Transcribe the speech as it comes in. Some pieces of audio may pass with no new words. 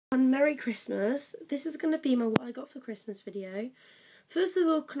Merry Christmas. This is going to be my what I got for Christmas video. First of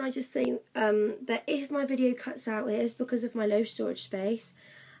all, can I just say that if my video cuts out, it is because of my low storage space,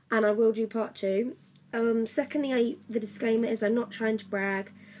 and I will do part 2. Secondly, the disclaimer is I'm not trying to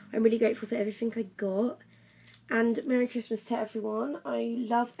brag. I'm really grateful for everything I got, and Merry Christmas to everyone. I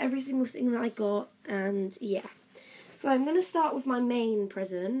love every single thing that I got, and yeah. So I'm going to start with my main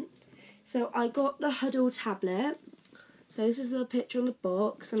present. So I got the Huddle tablet. So this is the picture on the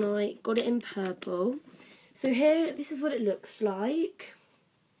box, and I got it in purple. So here, this is what it looks like.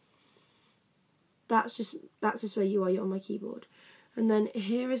 That's just where you are, you're on my keyboard. And then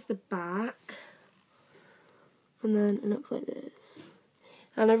here is the back. And then it looks like this.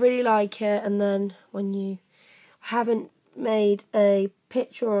 And I really like it. And then when you haven't made a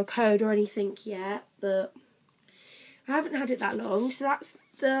picture or a code or anything yet, but I haven't had it that long. So that's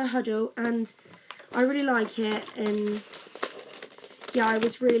the Huddle, and I really like it, and yeah, I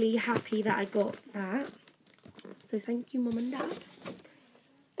was really happy that I got that. So thank you, Mum and Dad.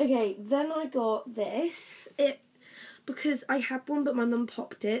 Okay, then I got this. Because I had one, but my mum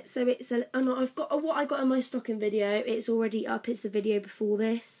popped it. So it's I've got what I got in my stocking video. It's already up. It's the video before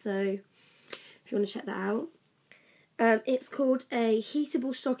this. So if you want to check that out. It's called a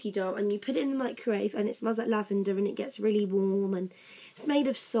heatable socky doll, and you put it in the microwave, and it smells like lavender, and it gets really warm, and it's made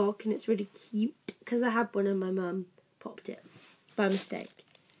of sock, and it's really cute because I had one and my mum popped it by mistake.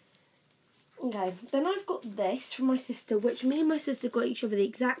 Okay, then I've got this from my sister, which me and my sister got each other the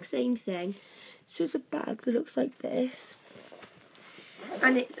exact same thing. So it's a bag that looks like this,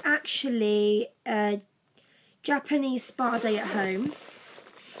 and it's actually a Japanese spa day at home.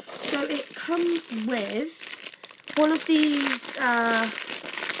 So it comes with one of these, I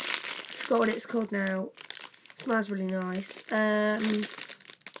forgot what it's called now. It smells really nice. A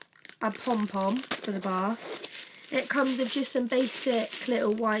pom-pom for the bath. It comes with just some basic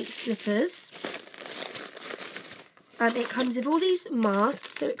little white slippers. It comes with all these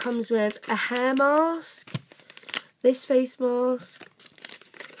masks. So it comes with a hair mask, this face mask,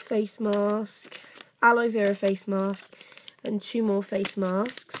 aloe vera face mask, and 2 more face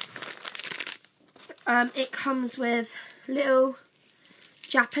masks. It comes with little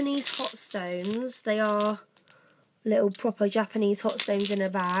Japanese hot stones. They are little proper Japanese hot stones in a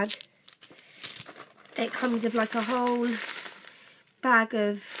bag. It comes with like a whole bag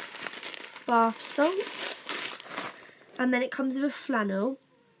of bath salts. And then it comes with a flannel.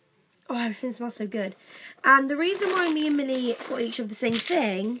 Oh, everything smells so good. And the reason why me and Millie got each of the same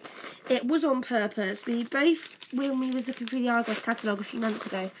thing, it was on purpose. We both, when we was looking through the Argos catalogue a few months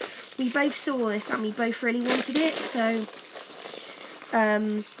ago, we both saw this and we both really wanted it. So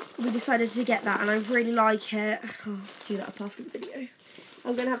we decided to get that, and I really like it. Oh, I'll do that up after the video.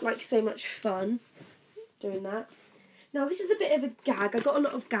 I'm going to have like so much fun doing that. Now this is a bit of a gag. I got a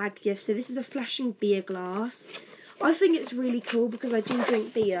lot of gag gifts. So this is a flashing beer glass. I think it's really cool because I do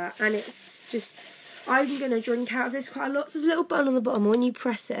drink beer, and it's just, I'm going to drink out of this quite a lot. So there's a little button on the bottom, and when you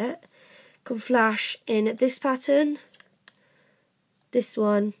press it, it can flash in this pattern, this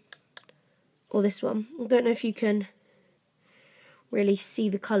one, or this one. I don't know if you can really see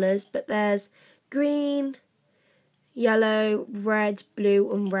the colours, but there's green, yellow, red,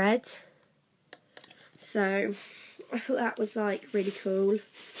 blue and red. So I thought that was like really cool.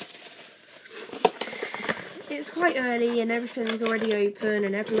 It's quite early and everything's already open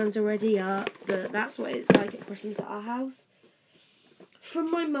and everyone's already up, but that's what it's like at Christmas at our house. From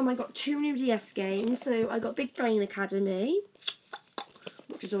my mum, I got 2 new DS games. So I got Big Brain Academy,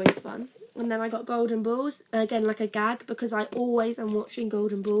 which is always fun. And then I got Golden Balls, again like a gag, because I always am watching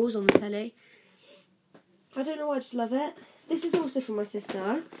Golden Balls on the telly. I don't know why, I just love it. This is also from my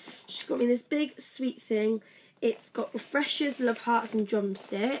sister. She got me this big sweet thing. It's got refreshers, love hearts and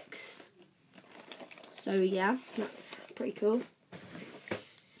drumsticks. So yeah, that's pretty cool.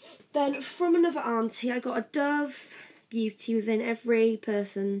 Then from another auntie, I got a Dove Beauty within every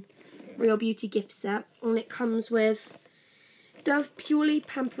person Real Beauty gift set, and it comes with Dove Purely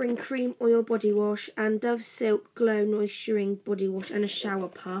Pampering Cream Oil Body Wash and Dove Silk Glow Moisturing Body Wash and a shower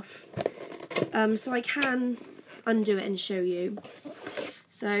puff. So I can undo it and show you.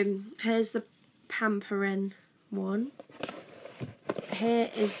 So here's the pampering one.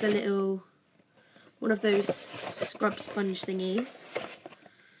 Here is the little one of those scrub sponge thingies,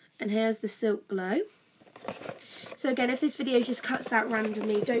 and here's the Silk Glow. So again, if this video just cuts out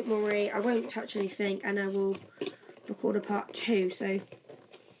randomly, don't worry, I won't touch anything, and I will record a part 2, so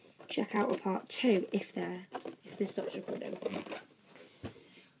check out a part 2 if this stops recording.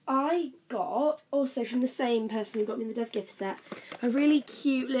 I got, also from the same person who got me the Dove gift set, a really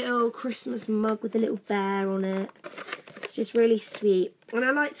cute little Christmas mug with a little bear on it. Just really sweet. And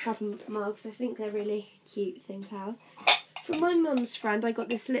I like to have mugs. I think they're really cute thing to have. From my mum's friend, I got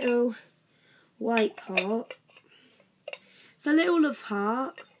this little white heart. It's a little love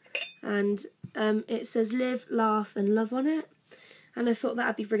heart. And it says live, laugh and love on it. And I thought that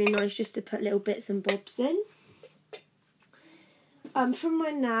would be really nice just to put little bits and bobs in. From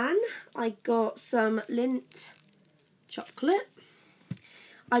my nan, I got some Lindt chocolate.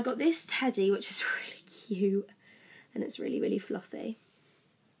 I got this teddy, which is really cute. And it's really, really fluffy.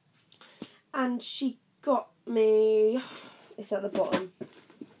 And she got me, it's at the bottom.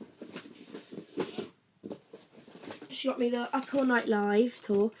 She got me the Up All Night Live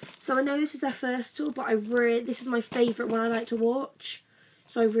tour. So I know this is their first tour, but this is my favourite one I like to watch.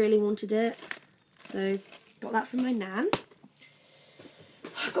 So I really wanted it. So got that from my nan.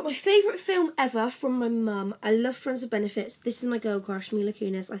 I got my favourite film ever from my mum. I love Friends with Benefits. This is my girl crush, Mila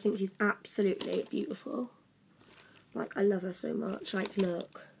Kunis. I think she's absolutely beautiful. Like, I love her so much. Like,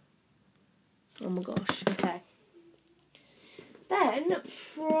 look. Oh my gosh. Okay. Then,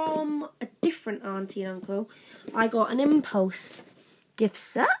 from a different auntie and uncle, I got an Impulse gift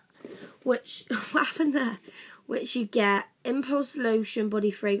set. Which, what happened there? Which you get Impulse Lotion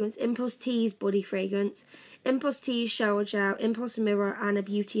body fragrance, Impulse Teas body fragrance, Impulse Teas shower gel, Impulse mirror, and a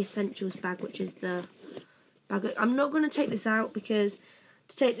Beauty Essentials bag, which is the bag. I'm not going to take this out because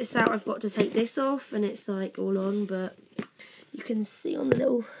to take this out I've got to take this off and it's like all on, but you can see on the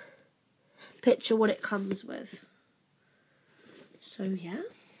little picture what it comes with. So yeah.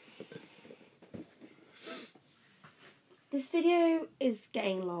 This video is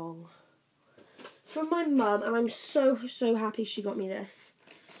getting long. From my mum, and I'm so happy she got me this.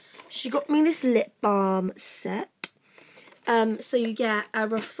 She got me this lip balm set. So you get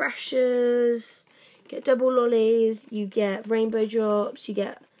refreshers, get double lollies, you get rainbow drops, you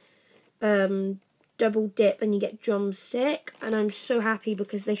get double dip, and you get drumstick. And I'm so happy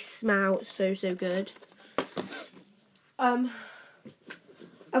because they smell so good.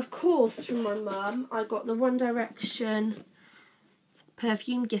 Of course, from my mum, I got the One Direction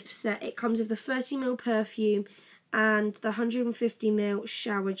perfume gift set. It comes with the 30ml perfume and the 150ml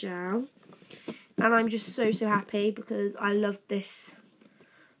shower gel. And I'm just so happy because I love this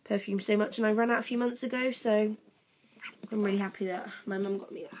perfume so much and I ran out a few months ago, so I'm really happy that my mum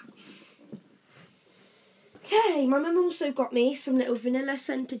got me that. Okay, my mum also got me some little vanilla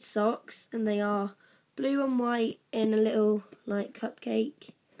scented socks, and they are blue and white in a little like cupcake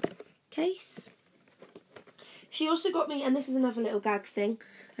case. She also got me, and this is another little gag thing,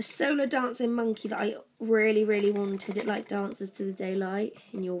 a solo dancing monkey that I really wanted. It like dances to the daylight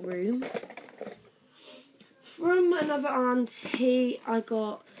in your room. From another auntie, I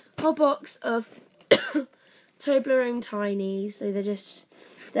got a whole box of Toblerone Tinies. So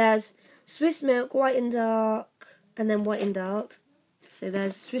there's Swiss milk, white and dark, and then white and dark. So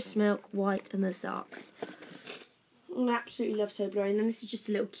there's Swiss milk, white, and there's dark. I absolutely love Toblerone. And then this is just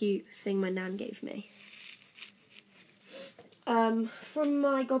a little cute thing my nan gave me. From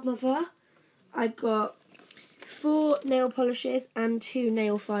my godmother, I got 4 nail polishes and 2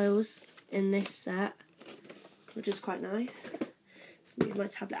 nail files in this set, which is quite nice. Let's move my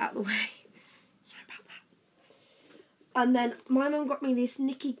tablet out of the way. Sorry about that. And then my mum got me this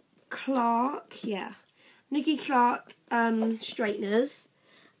Nikki Clark straighteners,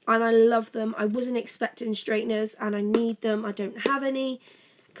 and I love them. I wasn't expecting straighteners, and I need them. I don't have any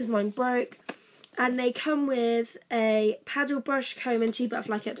because mine broke. And they come with a paddle brush, comb, and 2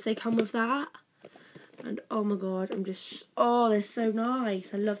 butterfly clips. They come with that. And oh my god, they're so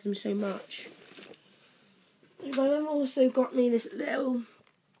nice. I love them so much. My mum also got me this little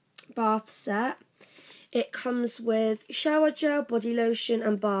bath set. It comes with shower gel, body lotion,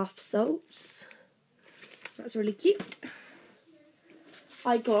 and bath salts. That's really cute.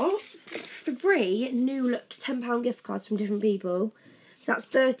 I got 3 New Look £10 gift cards from different people. So that's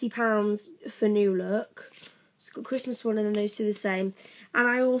 £30 for New Look. So I've got Christmas one and then those 2 the same. And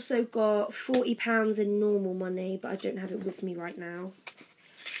I also got £40 in normal money, but I don't have it with me right now.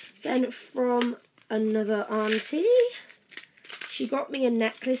 Then from another auntie, she got me a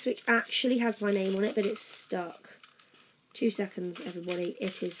necklace which actually has my name on it, but it's stuck. 2 seconds, everybody.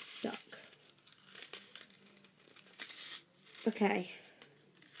 It is stuck. Okay.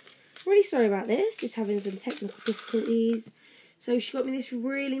 Really sorry about this. Just having some technical difficulties. So she got me this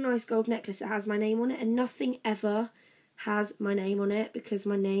really nice gold necklace that has my name on it, and nothing ever has my name on it because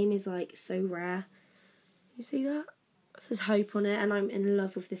my name is like so rare. You see that? It says Hope on it, and I'm in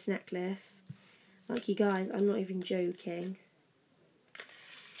love with this necklace. Like, you guys, I'm not even joking.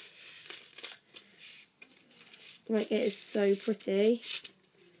 Like, it is so pretty.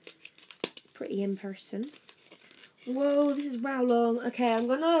 Pretty in person. Whoa, this is wow long. Okay, I'm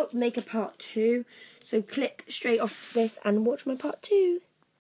gonna make a part 2. So click straight off this and watch my part 2.